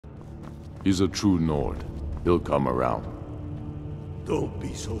He's a true Nord. He'll come around. Don't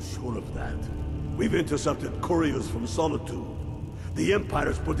be so sure of that. We've intercepted couriers from Solitude. The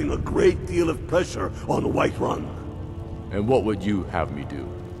Empire's putting a great deal of pressure on Whiterun. And what would you have me do?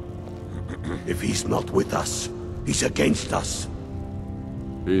 If he's not with us, he's against us.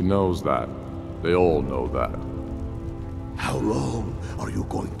 He knows that. They all know that. How long are you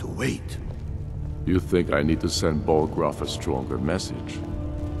going to wait? You think I need to send Bolgraf a stronger message?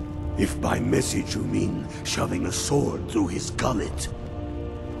 If by message you mean shoving a sword through his gullet.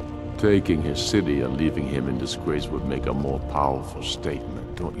 Taking his city and leaving him in disgrace would make a more powerful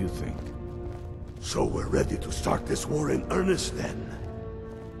statement, don't you think? So we're ready to start this war in earnest then?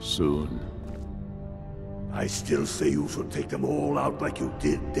 Soon. I still say you should take them all out like you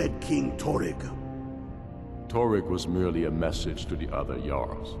did dead King Torrig. Torrig was merely a message to the other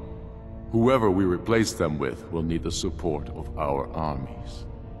Jarls. Whoever we replace them with will need the support of our armies.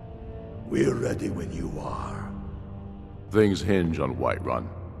 We're ready when you are. Things hinge on Whiterun.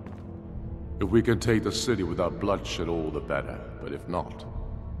 If we can take the city without bloodshed, all the better. But if not...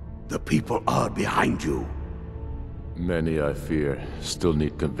 The people are behind you. Many, I fear, still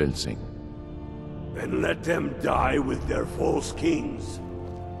need convincing. Then let them die with their false kings.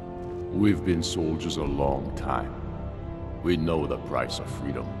 We've been soldiers a long time. We know the price of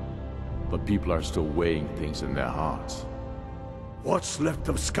freedom. But people are still weighing things in their hearts. What's left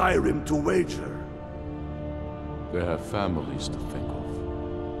of Skyrim to wager? They have families to think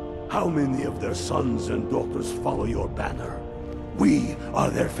of. How many of their sons and daughters follow your banner? We are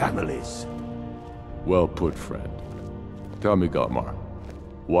their families. Well put, friend. Tell me, Galmar,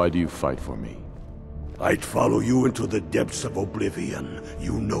 why do you fight for me? I'd follow you into the depths of oblivion.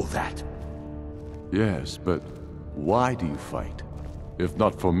 You know that. Yes, but why do you fight? If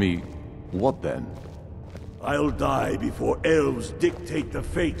not for me, what then? I'll die before elves dictate the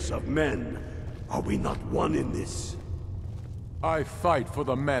fates of men. Are we not one in this? I fight for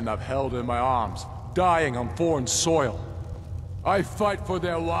the men I've held in my arms, dying on foreign soil. I fight for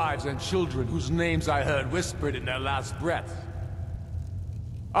their wives and children whose names I heard whispered in their last breath.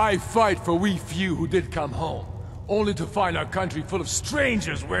 I fight for we few who did come home, only to find our country full of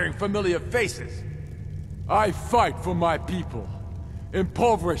strangers wearing familiar faces. I fight for my people,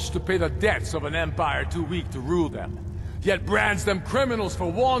 impoverished to pay the debts of an empire too weak to rule them, yet brands them criminals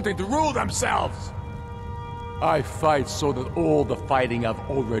for wanting to rule themselves. I fight so that all the fighting I've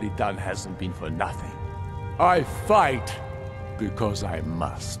already done hasn't been for nothing. I fight because I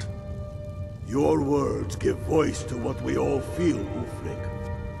must. Your words give voice to what we all feel, Ulfric.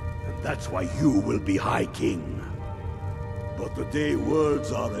 And that's why you will be High King. But the day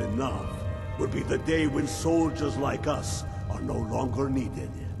words are enough will be the day when soldiers like us are no longer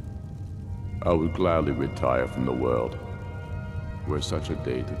needed. I would gladly retire from the world, were such a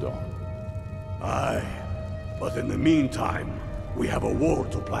day to dawn. Aye, but in the meantime, we have a war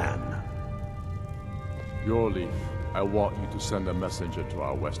to plan. Your Leaf, I want you to send a messenger to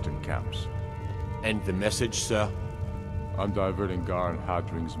our western camps. And the message, sir? I'm diverting Garn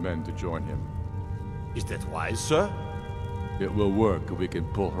Hadring's men to join him. Is that wise, sir? It will work if we can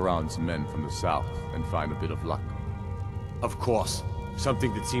pull Haran's men from the south and find a bit of luck. Of course.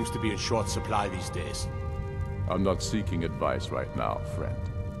 Something that seems to be in short supply these days. I'm not seeking advice right now, friend.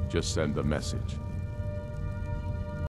 Just send the message.